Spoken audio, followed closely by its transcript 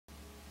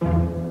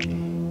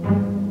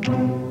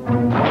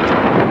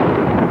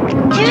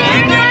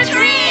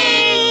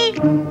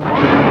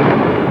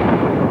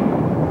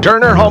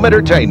Turner Home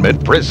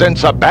Entertainment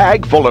presents a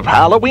bag full of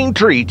Halloween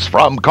treats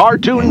from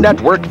Cartoon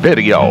Network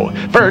Video.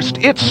 First,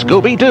 it's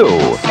Scooby-Doo.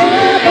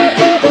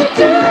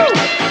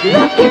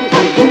 Looking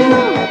for you.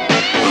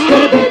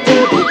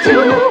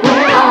 Scooby-Doo,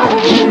 where are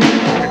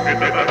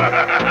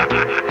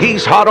you?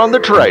 He's hot on the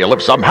trail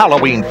of some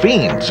Halloween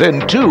fiends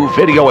in 2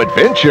 video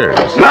adventures.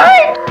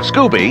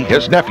 Scooby,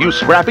 his nephew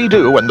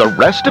Scrappy-Doo, and the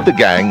rest of the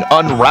gang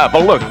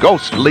unravel a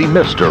ghostly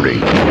mystery.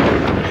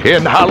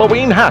 In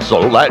Halloween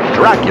Hassle at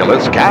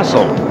Dracula's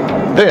Castle.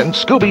 Then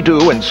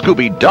Scooby-Doo and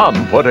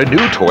Scooby-Dum put a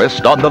new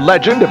twist on the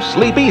legend of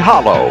Sleepy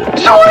Hollow.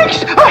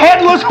 Zoinks! A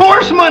headless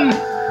horseman!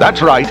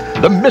 That's right,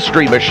 the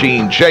Mystery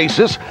Machine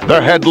chases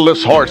the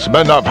Headless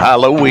Horseman of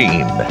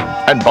Halloween.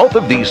 And both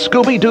of these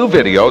Scooby-Doo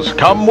videos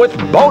come with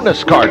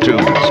bonus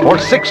cartoons for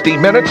 60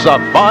 minutes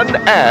of fun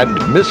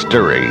and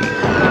mystery.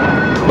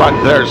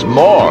 But there's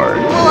more.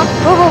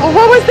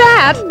 What was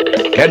that?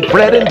 Can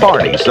Fred and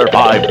Barney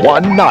survive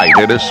one night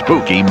in a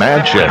spooky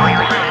mansion?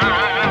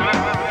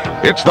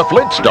 It's the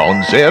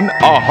Flintstones in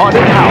A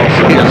Haunted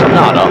House Is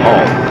Not a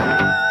Home.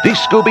 These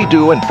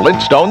Scooby-Doo and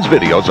Flintstones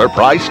videos are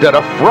priced at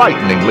a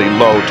frighteningly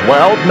low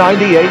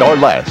 $12.98 or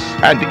less.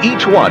 And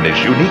each one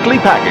is uniquely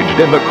packaged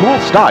in the cool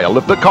style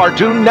of the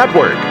Cartoon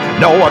Network.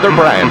 No other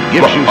brand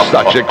gives you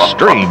such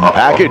extreme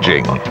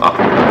packaging.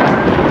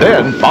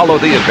 Then follow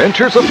the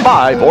adventures of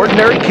 5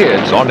 ordinary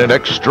kids on an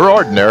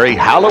extraordinary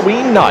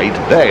Halloween night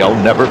they'll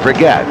never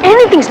forget.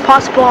 Anything's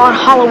possible on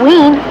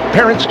Halloween.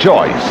 Parents'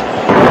 Choice,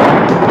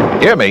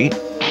 Emmy,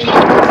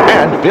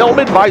 and Film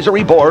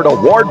Advisory Board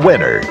Award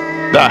winner,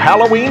 The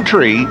Halloween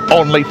Tree,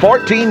 only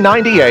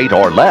 $14.98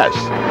 or less.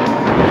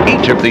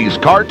 Each of these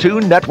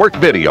Cartoon Network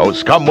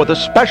videos come with a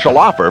special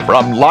offer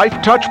from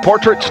Life Touch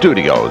Portrait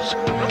Studios.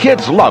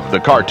 Kids love the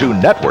Cartoon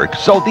Network,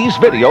 so these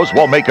videos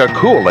will make a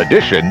cool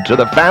addition to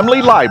the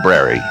family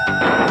library.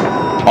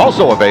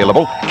 Also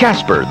available,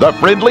 Casper the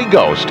Friendly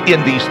Ghost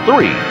in these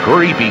 3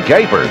 creepy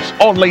capers,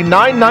 only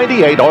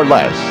 $9.98 or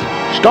less.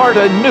 Start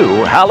a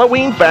new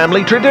Halloween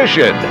family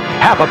tradition.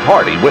 Have a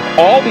party with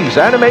all these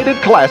animated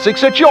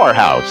classics at your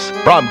house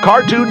from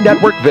Cartoon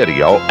Network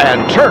Video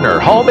and Turner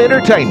Home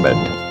Entertainment.